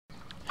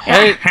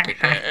Hey,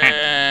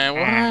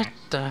 what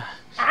the?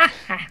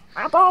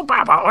 Bubble,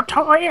 bubble,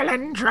 toil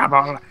and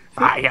trouble.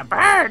 Fire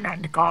burn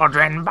and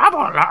cauldron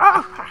bubble.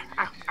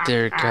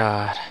 Dear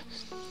God.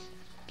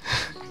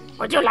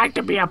 Would you like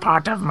to be a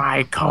part of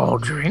my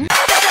cauldron?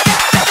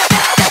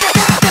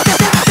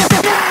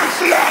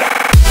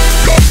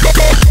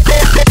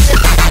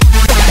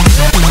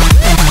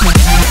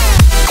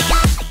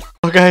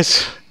 Oh,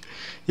 guys.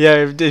 Yeah,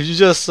 if you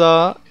just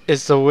saw,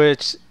 it's the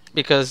witch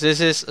because this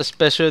is a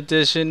special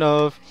edition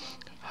of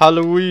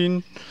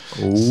Halloween.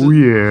 Oh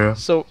yeah.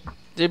 So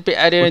they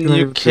added a What can I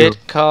new do? kit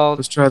called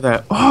Let's try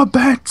that. Oh,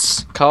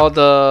 bats!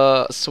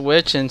 the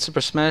Switch and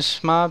Super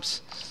Smash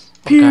Mobs.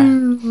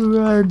 Pew!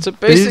 So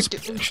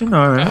basically,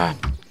 Alright.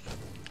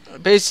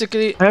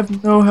 basically, I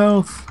have no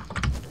health.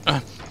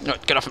 no,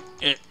 get off.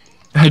 I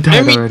Let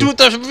died me already. do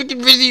the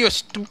freaking video,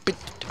 stupid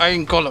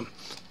iron golem.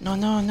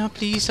 No,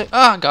 please.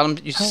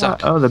 Golem, you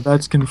suck. Oh, the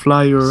bats can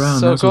fly you around.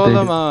 So That's what they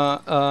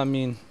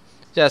golem,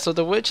 yeah. So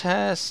the witch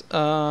has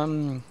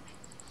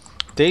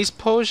Daze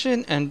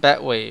Potion and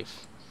Bat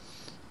Wave.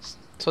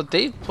 So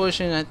Daze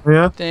Potion, I do.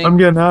 Yeah, think. I'm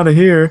getting out of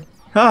here.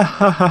 Ha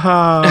ha ha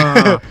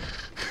ha.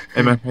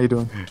 Hey man, how you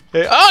doing?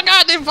 Hey, oh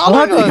God, they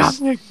followed They us.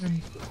 got me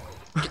again.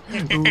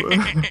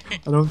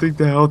 I don't think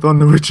the health on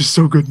the witch is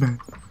so good, man.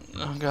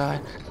 Oh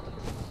God.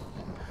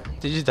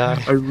 Did you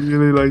die? I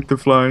really like the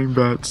flying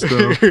bats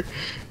though.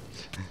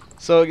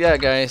 So yeah,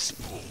 guys.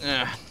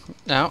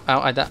 Ow,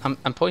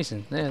 I'm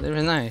poisoned. Yeah, they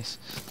were nice.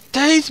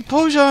 Daze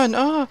Potion.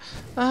 Oh,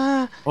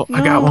 No.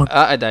 I got one.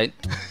 I died.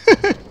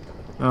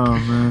 Oh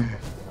man.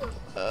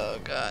 Oh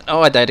God.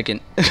 Oh, I died again.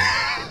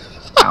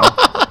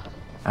 Ow.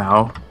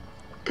 Ow.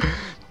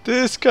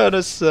 This kind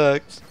of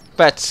sucks.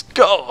 Bats,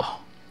 go.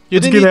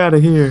 Let's get out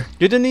of here.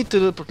 You don't need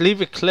to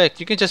leave it clicked.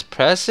 You can just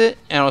press it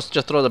and I'll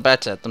just throw the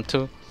bats at them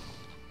too.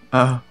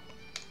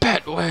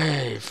 Bat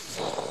wave.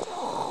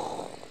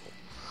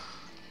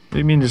 What do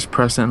you mean just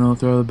press it and it'll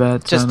throw the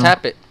bats? Just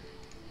tap it.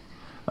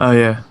 Oh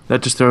yeah,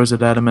 that just throws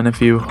it at him, and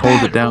if you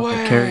hold Bat it down,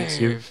 it carries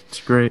you. wave.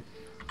 It's great.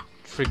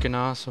 Freaking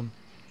awesome.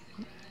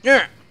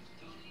 Yeah.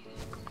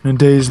 And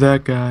daze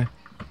that guy.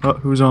 Oh,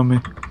 who's on me?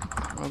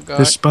 Oh God.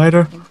 The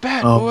spider?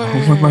 Bat Oh,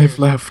 wave. one life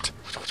left.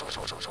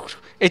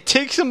 It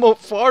takes him a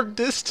far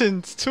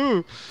distance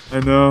too. I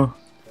know.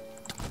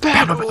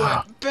 Bat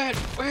wave. Bat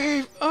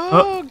wave. Oh,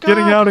 Oh, God.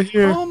 getting out of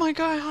here. Oh my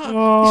God.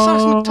 He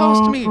seismic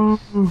tossed me.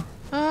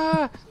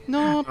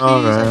 No, please.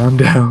 Alright, I'm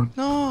down.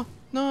 No,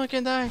 I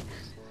can die.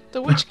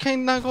 The witch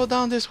cannot go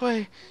down this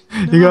way.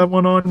 No. You got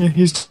one on you.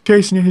 He's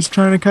chasing you. He's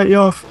trying to cut you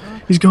off.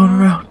 He's going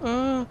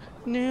around.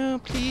 No,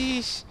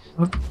 please.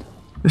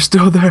 They're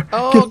still there.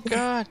 Oh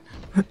God.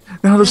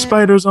 Now the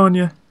spider's on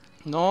you.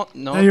 No.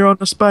 Now you're on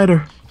the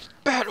spider.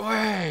 Bat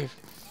wave.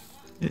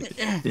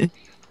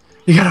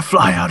 You gotta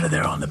fly out of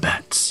there on the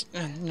bats.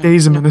 No,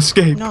 Daze him and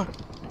escape. No.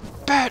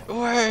 Bat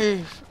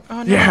wave.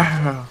 Oh no.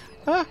 Yeah.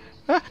 No.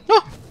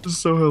 This is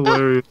so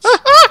hilarious.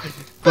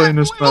 Playing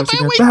this Bat class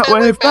again. wave, Bat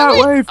wave,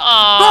 bat wave.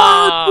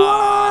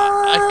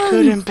 I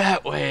couldn't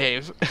bat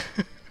wave.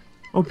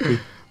 Okay.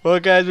 Well,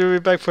 guys, we'll be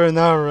back for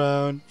another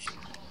round.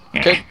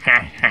 Okay,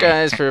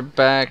 guys, we're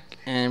back,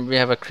 and we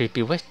have a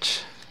creepy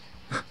witch.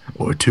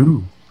 Or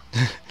two.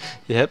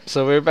 Yep,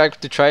 so we're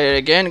back to try it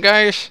again,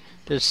 guys.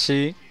 Let's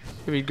see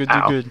if we could do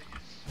Ow. good.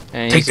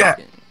 And Take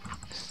that.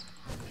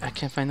 I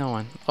can't find no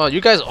one. Oh,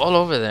 you guys all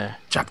over there.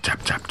 Chop,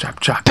 chop, chop, chop,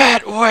 chop.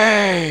 Bat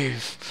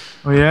wave.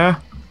 Oh yeah?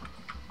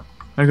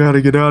 I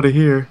gotta get out of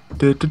here.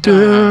 Da, da,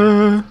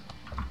 da.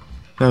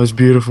 That was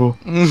beautiful.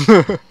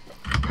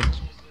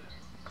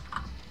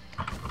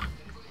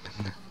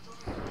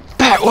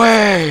 Bat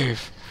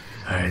wave.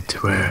 Alright,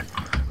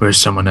 where's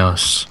someone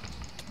else?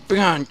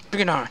 Bring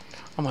it on.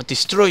 I'm gonna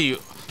destroy you.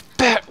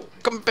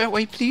 Come bat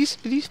wave, please.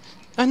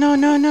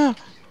 No.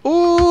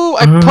 Ooh,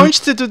 I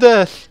punched it to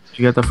death.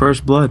 You got the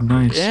first blood,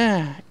 nice.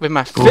 Yeah, with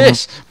my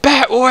fist.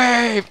 Bat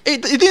wave.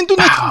 It didn't do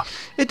nothing. Ow.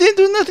 It didn't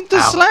do nothing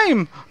to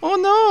slime. Oh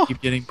no.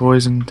 Keep getting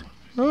poisoned.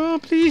 Oh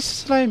please,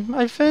 slime.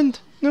 I fend.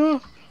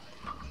 No.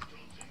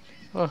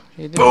 Oh,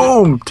 he didn't.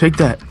 Boom! Take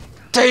that.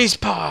 Daze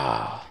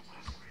paw.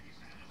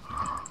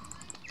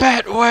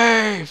 Bat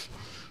wave.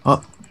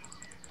 Oh.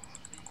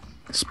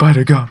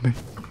 Spider got me.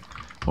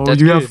 Oh,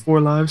 That's you good. have 4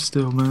 lives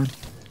still, man.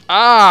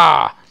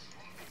 Ah.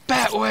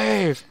 Bat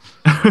wave.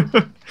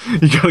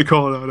 You gotta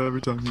call it out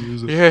every time you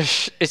use it.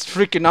 Yes, it's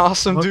freaking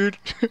awesome, dude.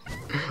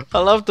 I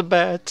love the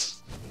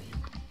bats.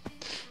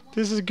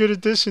 This is a good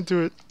addition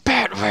to it.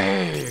 Bat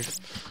wave.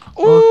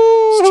 Ooh.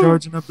 Oh, it's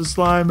charging up the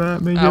slime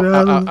at me. Get out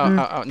of there.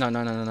 Ow.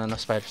 No.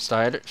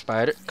 Spider.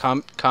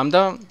 Calm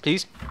down,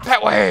 please.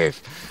 Bat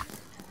wave.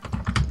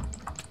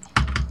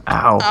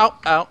 Ow.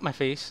 Ow, my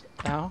face.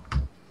 Ow.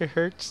 It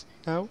hurts.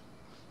 Ow.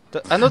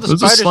 I know the What does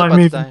the spider's slime about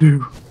to even die.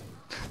 do?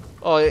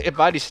 Oh, it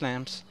body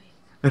slams.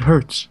 It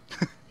hurts.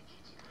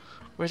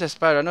 Where's that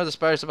spider? I know the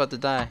spider's about to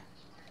die.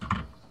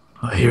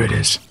 Oh, here it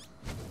is.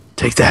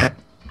 Take that.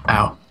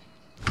 Ow.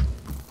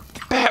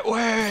 Bat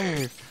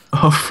wave.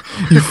 Oh,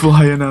 you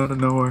flying out of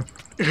nowhere.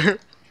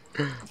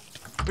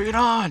 Bring it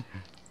on.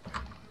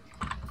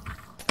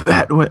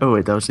 Bat wave. Oh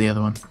wait, that was the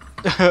other one.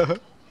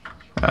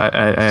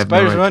 I have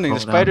Spider's no running. right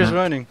The to fall down spider's that.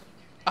 running.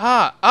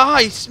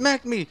 He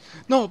smacked me.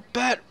 No,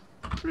 bat,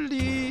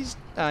 please.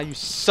 You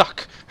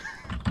suck.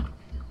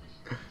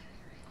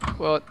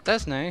 Well,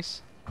 that's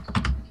nice.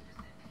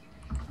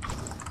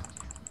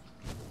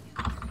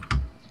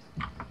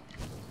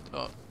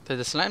 Oh, did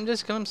the slime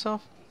just kill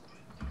himself?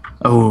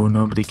 Oh,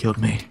 nobody killed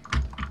me.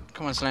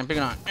 Come on, slime, bring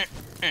it on.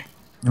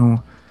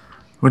 No.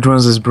 Which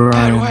one's this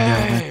Brian guy?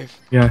 Bad wave.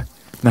 Yeah.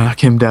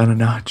 Knock him down a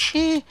notch.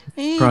 Eh,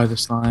 Try the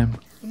slime.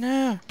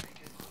 no.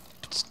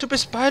 Stupid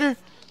spider.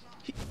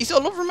 He's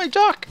all over my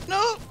jock.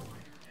 No.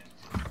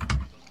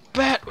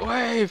 Bat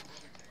wave.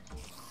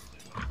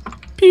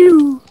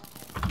 Pew!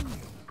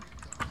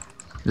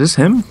 Is this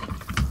him?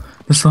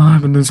 The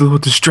slime and those little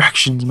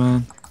distractions,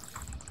 man.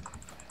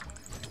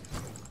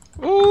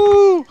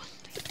 Ooh.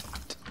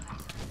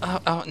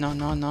 Oh,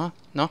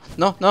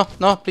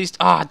 no, please.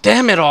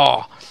 Damn it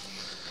all.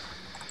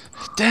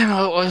 Damn,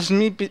 it was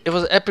me. It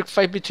was an epic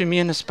fight between me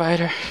and the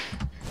spider.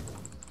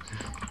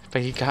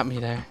 But he got me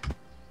there.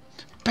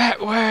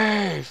 Bat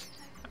wave.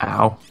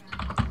 Ow.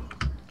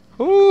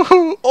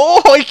 Ooh.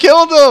 Oh, I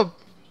killed him.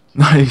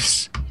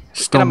 Nice.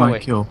 Stole out my my way.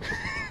 kill.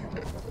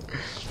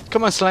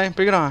 Come on, slime,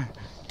 bring it on.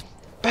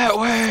 Bat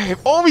wave.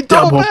 Oh, we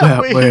double bat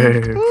bat wave.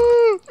 wave.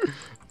 Woo.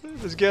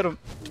 Let's get him.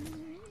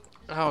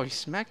 Oh, he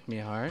smacked me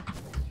hard.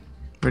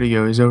 Where'd he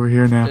go? He's over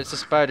here now. There's a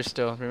spider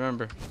still,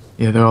 remember.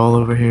 Yeah, they're all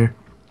over here.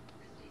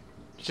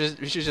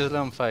 We should just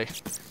let him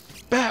fight.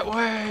 Bat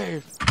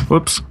wave!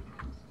 Whoops.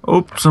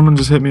 Oh, someone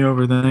just hit me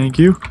over there. Thank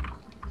you.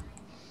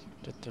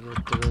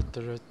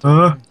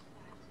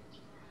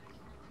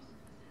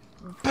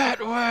 Bat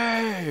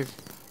wave!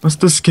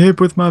 Must escape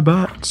with my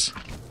bats.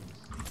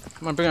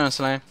 Come on, bring it on,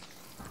 slime.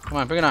 Come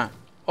on, bring it on.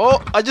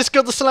 Oh, I just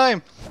killed the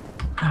slime!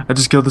 I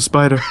just killed the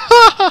spider.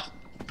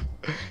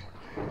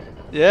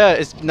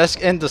 Yeah, let's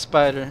end the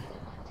spider.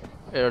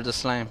 Or the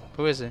slime.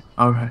 Who is it?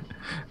 Alright.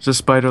 There's a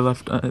spider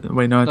left.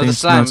 Wait, no, I No, think the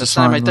slime. The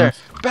slime right there.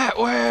 left. Bat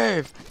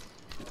wave!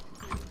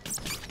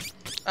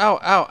 Ow,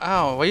 ow,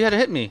 ow. Why you had to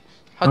hit me?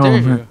 How Oh,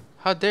 dare man. you?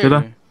 How dare Did you?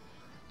 I?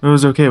 It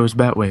was okay. It was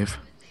bat wave.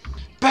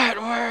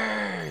 Bat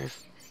wave!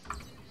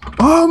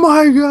 Oh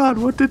my god!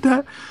 What did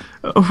that?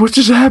 What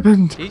just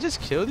happened? He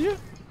just killed you?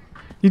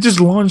 He just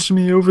launched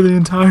me over the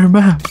entire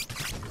map.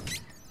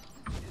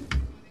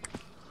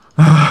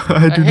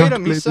 I do hate not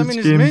him. play He's this summoning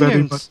his game very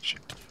minions. much.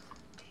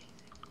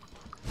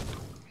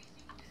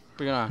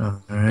 Bring it on.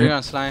 Bring it Alright.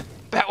 on, slime.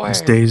 Bat wave!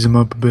 Let's daze him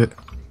up a bit.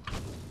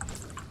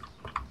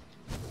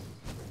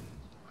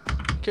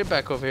 Get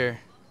back over here.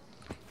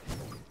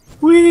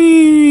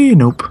 Whee!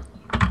 Nope.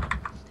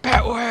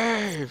 Bat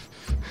wave!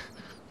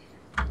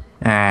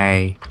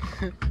 Hey.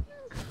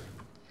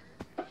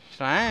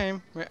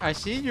 Slime, I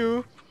see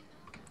you.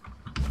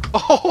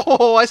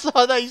 Oh, I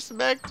saw that he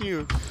smacked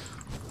you.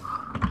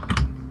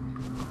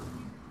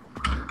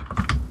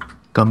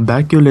 Come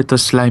back, you little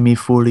slimy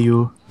fool,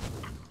 you.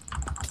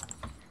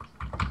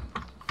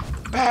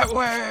 Bat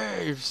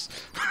waves!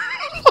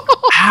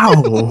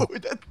 Ow!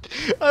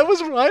 I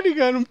was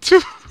riding on him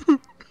too.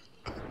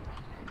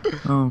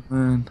 Oh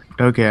man.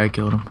 Okay, I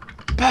killed him.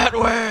 Bat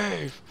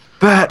wave!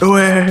 Bat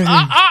wave!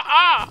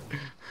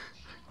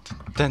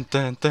 Dun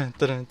dun dun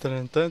dun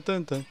dun dun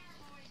dun dun.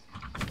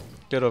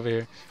 Get over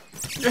here.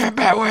 Yeah,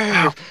 bat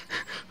wave!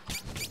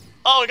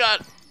 Oh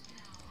god!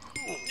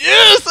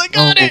 Yes, I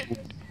got it!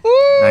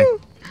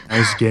 Woo!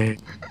 Nice game.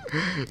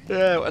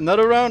 Yeah,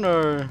 another round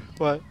or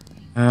what?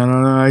 I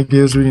don't know. I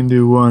guess we can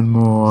do one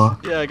more.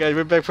 Yeah, guys,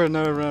 we're back for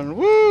another round.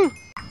 Woo!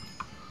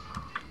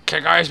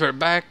 Okay, guys, we're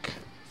back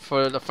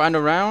for the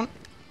final round,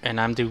 and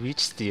I'm the witch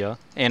still.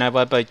 And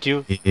what about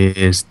you?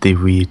 Is the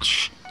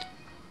witch?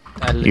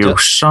 I You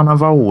son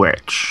of a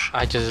witch.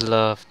 I just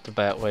love the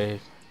bat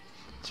wave.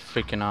 It's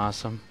freaking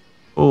awesome.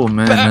 Oh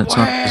man, Bat that's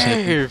not just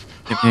hit me. wave!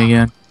 Hit me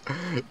again.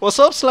 What's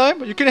up,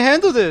 slime? You can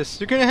handle this.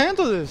 You can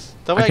handle this.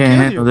 That way I I can't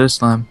kill handle you. this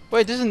slime.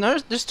 Wait,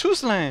 there's two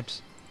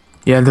slimes.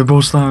 Yeah, they're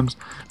both slimes.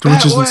 The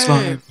Bat witches and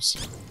wave!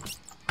 slimes.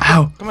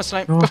 Ow! Come on,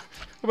 slime. No.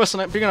 Come on,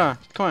 slime. Bring it on.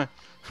 Come on.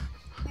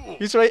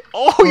 He's right.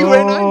 Oh, he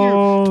ran on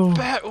Oh. you.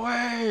 Bat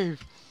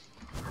wave.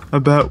 A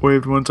bat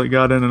waved once I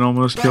got in and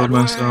almost Bat killed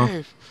myself.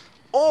 wave.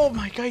 Oh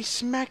my god, he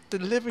smacked the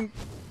living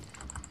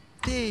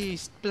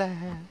days blast.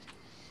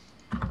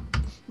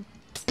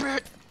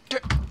 Bat,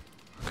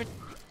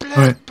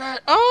 Wait.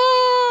 bat.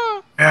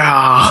 Ah!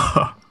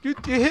 Yeah. You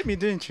hit me,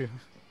 didn't you?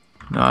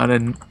 No, I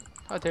didn't.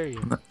 How dare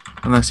you?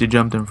 Unless you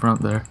jumped in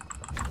front there.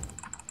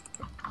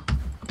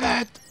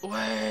 Bat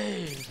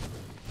wave.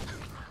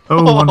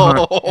 Oh, one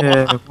heart.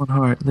 Yeah, one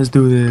heart. Let's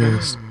do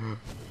this.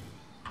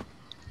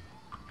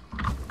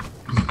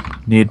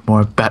 Need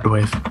more bat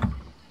wave.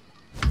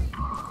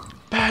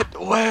 Bat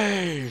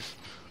wave.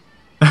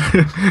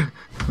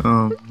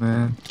 Oh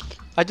man.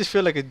 I just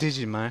feel like a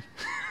Digimon.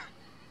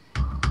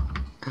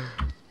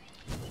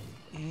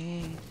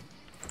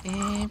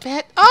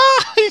 Bat.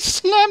 Ah! He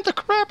slammed the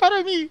crap out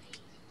of me.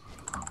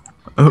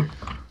 Oh,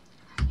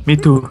 me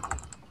too.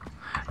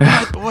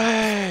 Bat They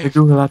wave.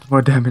 do a lot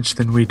more damage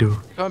than we do.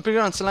 Come on, bring it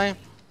on, slime.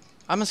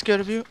 I'm not scared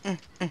of you.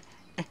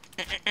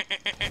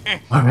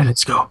 Alright,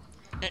 let's go.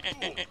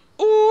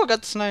 Ooh, I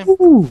got the slime.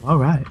 Ooh, all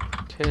right.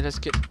 Okay, let's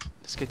get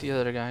the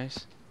other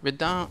guys. We're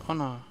down. Oh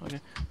no. Okay.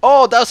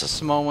 Oh, that's a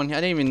small one. I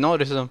didn't even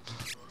notice them.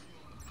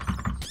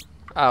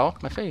 Ow,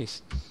 my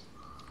face.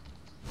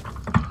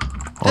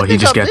 Oh, he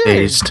just got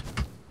dazed.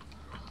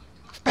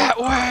 Bat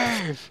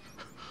wave.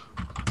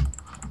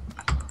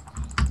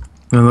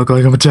 It look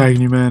like I'm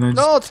attacking you, man.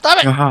 No, stop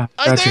it! Aha,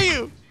 I gotcha. dare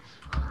you.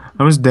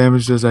 How much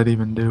damage does that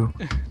even do?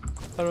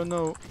 I don't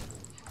know.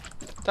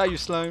 Die, you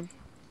slime.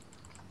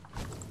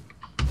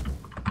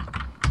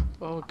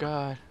 Oh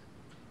god.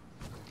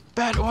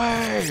 Bat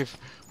wave.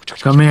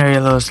 Come here, you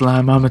little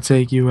slime. I'ma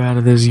take you out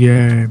of this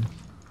game.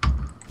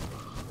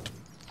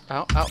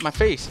 Ow, ow, my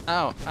face.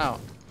 Ow, ow.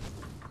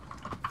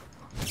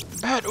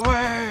 Bat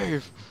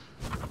wave.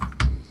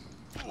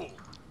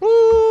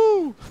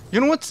 Woo! You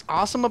know what's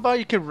awesome about it?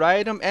 You can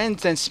ride them and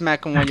then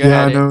smack them when you're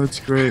Yeah, at I know, it's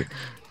great.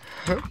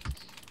 it.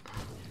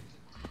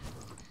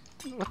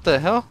 What the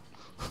hell?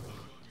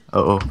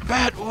 Uh-oh.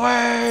 Bat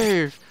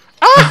wave!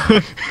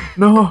 Ah!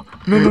 No.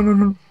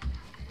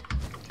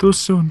 Too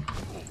soon.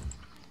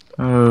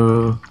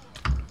 Oh.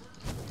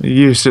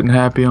 You're sitting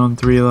happy on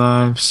 3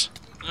 lives.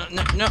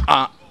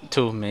 No,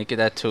 two. Make it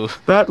at 2.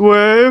 That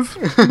wave?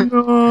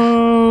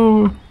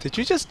 No. Did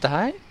you just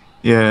die?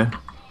 Yeah.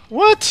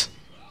 What?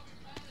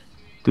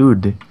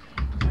 Dude,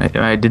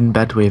 I didn't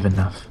bat wave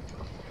enough.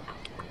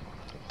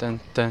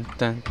 Dun dun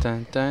dun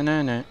dun dun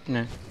dun dun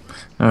dun.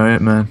 Alright,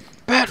 man.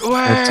 Bat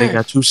I wave!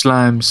 got 2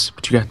 slimes,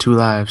 but you got 2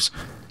 lives.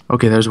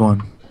 Okay, there's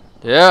 1.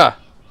 Yeah.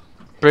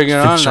 Bring it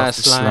on, Finish that off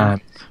the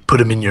slime. Put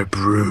him in your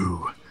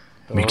brew.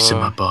 Mix him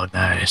Oh. up all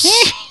nice.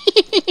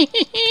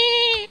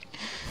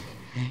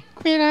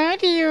 Where are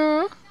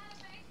you?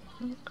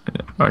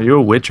 Are you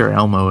a witch or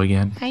Elmo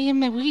again? I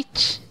am a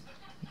witch.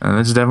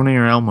 That's definitely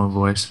your Elmo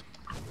voice.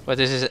 What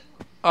is it?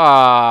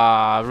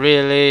 Ah,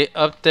 really?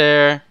 Up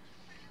there?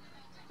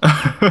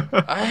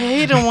 I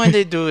hate them when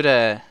they do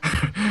that.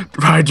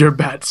 Ride your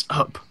bats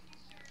up.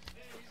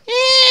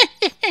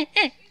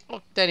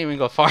 Oh, that didn't even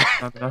go far.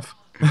 Not enough.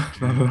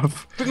 Not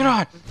enough. Bring it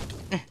on.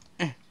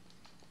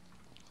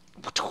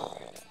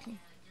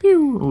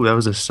 Pew. Ooh, that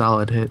was a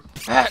solid hit.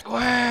 Bat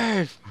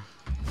wave.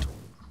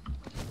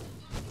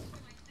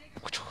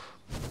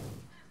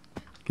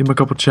 Give him a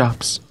couple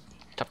chops.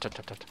 Tap, tap,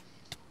 tap, tap, tap.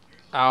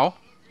 Ow.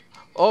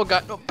 Oh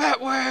god, no, bat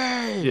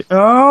wave. Yeah.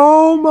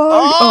 Oh my!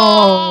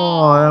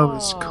 Oh, that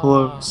was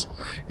close.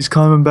 He's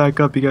climbing back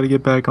up. You got to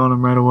get back on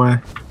him right away.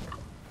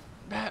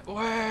 Bat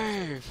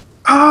wave.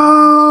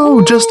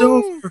 Oh, just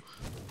over.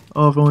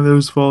 Oh, if only there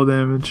was fall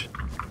damage.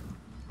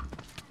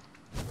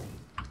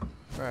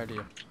 Where are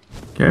you?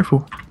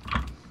 Careful.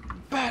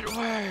 Bat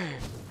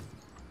wave.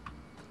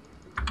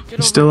 Get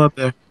He's still up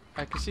there.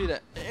 I can see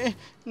that.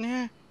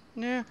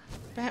 No.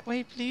 Bat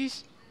wave,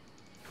 please.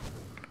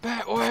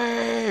 Bat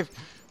wave.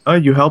 Oh,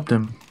 you helped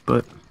him,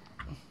 but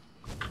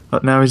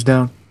now he's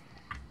down.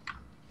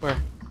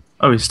 Where?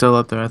 Oh, he's still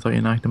up there. I thought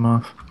you knocked him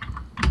off.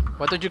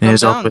 Why did you Yeah, come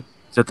he's down?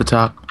 He's at the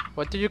top.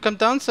 Why did you come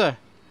down, sir?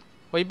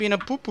 Why you being a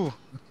poo-poo?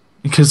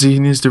 Because he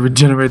needs to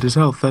regenerate his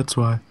health. That's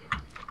why.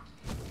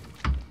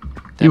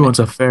 He Damn it. wants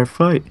a fair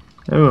fight.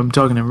 Oh, I'm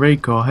talking to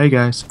raid call. Hey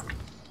guys.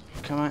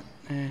 Come on.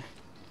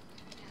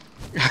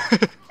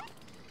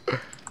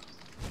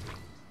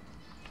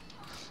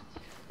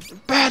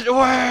 Bat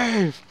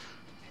wave.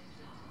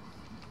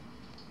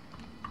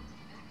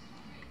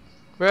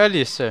 Where are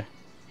you, sir?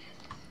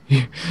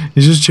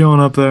 He's just chilling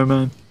up there,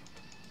 man.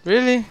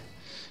 Really?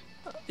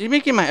 You're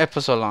making my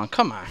episode long.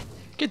 Come on.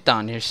 Get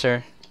down here,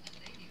 sir.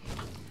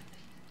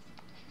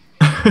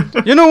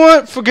 You know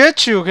what?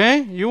 Forget you,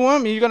 okay? You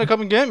want me, you're gonna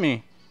come and get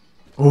me.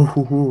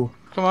 Oh.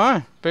 Come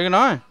on. Bring it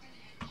on.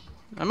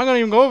 I'm not gonna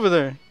even go over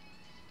there.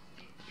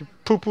 You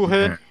poo-poo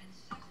head.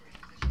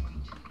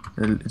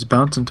 It's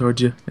bouncing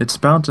towards you. It's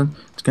bouncing.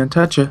 It's gonna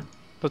touch you.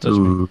 Don't touch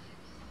me.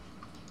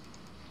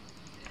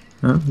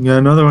 Oh, you got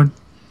another one.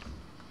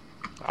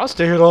 I'll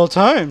stay here all the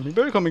time. You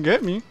better come and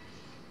get me.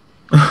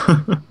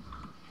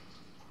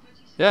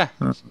 Yeah,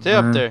 stay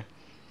up there.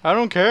 I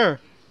don't care.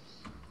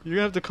 You're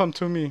gonna have to come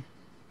to me.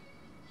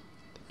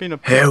 Being a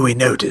Here we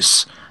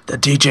notice the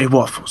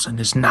DjWafflez in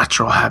his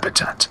natural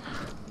habitat,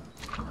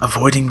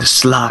 avoiding the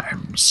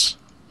slimes,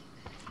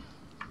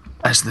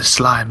 as the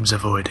slimes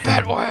avoid him.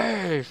 Bat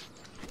wave.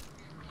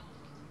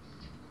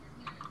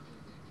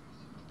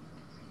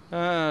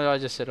 I'll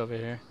just sit over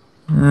here.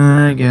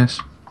 I guess.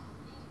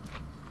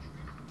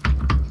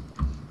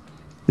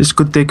 This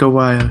could take a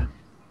while.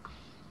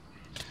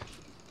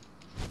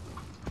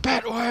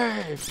 Bat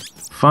wave.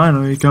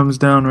 Finally, he comes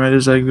down right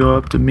as I go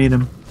up to meet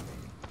him.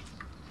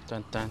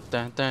 Dun, dun,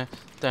 dun, dun,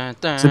 dun,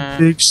 dun, It's a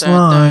big dun,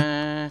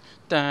 slime.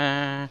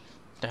 dun,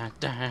 dun,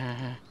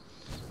 dun.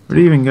 Where'd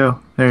he even go?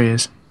 There he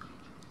is.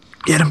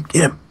 Get him!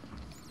 Get him!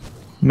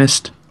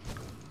 Missed.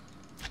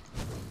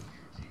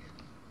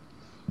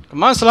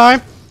 Come on,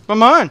 slime.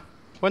 Come on.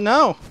 What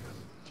now?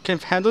 Can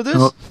you handle this?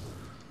 Oh.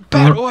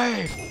 Bat Oh.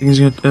 wave. I think he's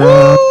gonna.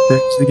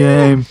 There's the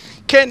game.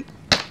 Can't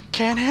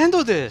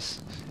handle this.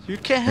 You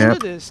can't handle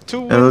Yep. this.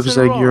 2 wins It looks in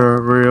a like row. you're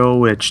a real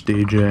witch,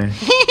 DJ.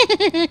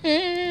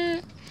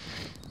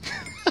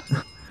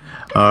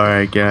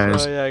 Alright,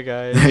 guys. So yeah,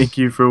 guys. Thank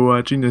you for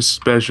watching this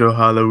special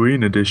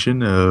Halloween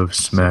edition of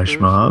Smash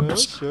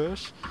Mobs.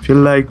 Yes. If you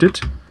liked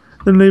it,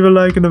 then leave a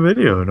like in the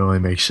video. It only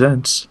makes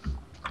sense.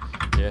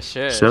 Yes.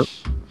 So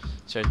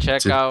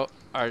Check out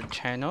our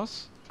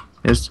channels.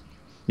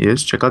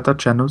 Yes, check out our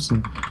channels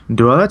and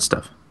do all that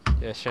stuff.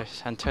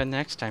 Yes. Until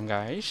next time,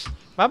 guys.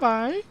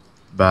 Bye-bye.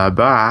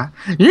 Bye-bye.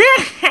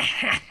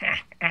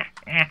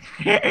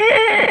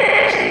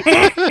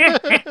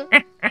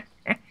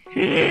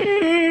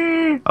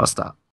 I'll stop.